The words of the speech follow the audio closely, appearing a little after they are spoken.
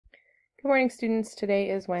Good morning, students.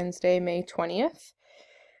 Today is Wednesday, May 20th,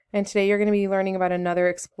 and today you're going to be learning about another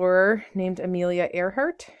explorer named Amelia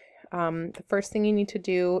Earhart. The first thing you need to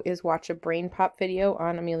do is watch a BrainPop video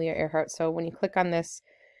on Amelia Earhart. So when you click on this,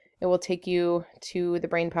 it will take you to the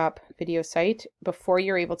BrainPop video site. Before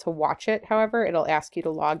you're able to watch it, however, it'll ask you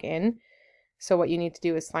to log in. So what you need to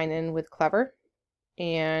do is sign in with Clever,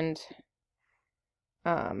 and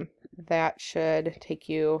that should take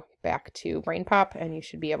you back to BrainPop, and you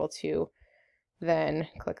should be able to then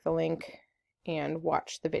click the link and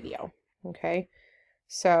watch the video. Okay,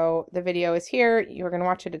 so the video is here. You're going to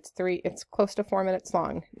watch it. It's close to 4 minutes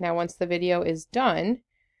long. Now, once the video is done,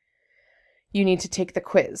 you need to take the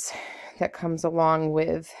quiz that comes along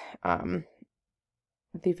with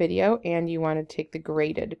the video, and you want to take the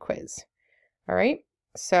graded quiz. All right,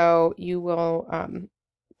 so you will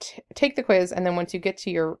take the quiz, and then once you get to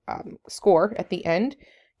your score at the end,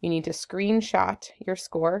 you need to screenshot your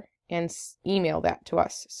score and email that to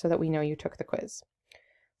us so that we know you took the quiz.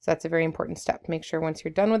 So that's a very important step. Make sure once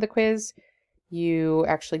you're done with the quiz, you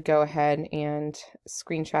actually go ahead and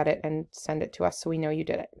screenshot it and send it to us so we know you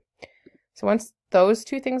did it. So once those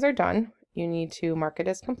two things are done, you need to mark it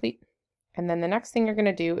as complete. And then the next thing you're going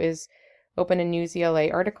to do is open a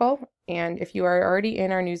Newsela article. And if you are already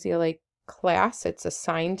in our Newsela class, it's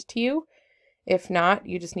assigned to you. If not,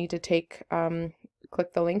 you just need to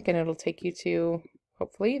click the link and it'll take you to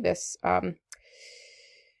hopefully this article.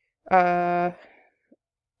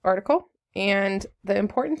 And the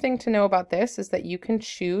important thing to know about this is that you can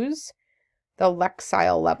choose the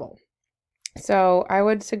Lexile level. So I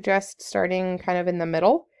would suggest starting kind of in the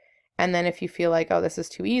middle, and then if you feel like, oh, this is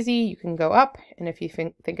too easy, you can go up, and if you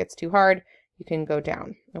think it's too hard, you can go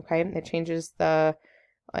down. Okay, it changes the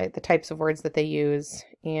types of words that they use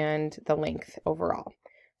and the length overall.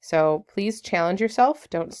 So please challenge yourself.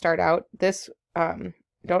 Don't start out at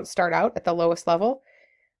the lowest level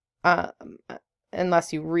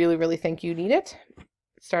unless you really think you need it.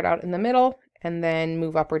 Start out in the middle and then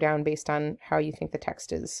move up or down based on how you think the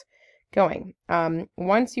text is going.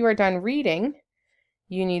 Once you are done reading,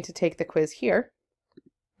 you need to take the quiz here.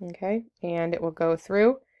 Okay, and it will go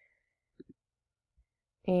through,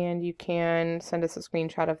 and you can send us a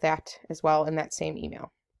screenshot of that as well in that same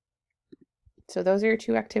email. So those are your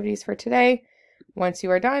two activities for today. Once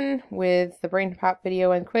you are done with the BrainPop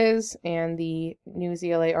video and quiz and the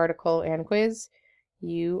Newsela article and quiz,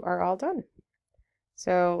 you are all done.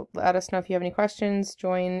 So let us know if you have any questions.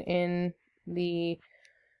 Join in the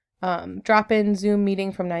drop-in Zoom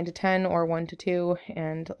meeting from 9 to 10 or 1 to 2,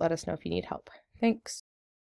 and let us know if you need help. Thanks.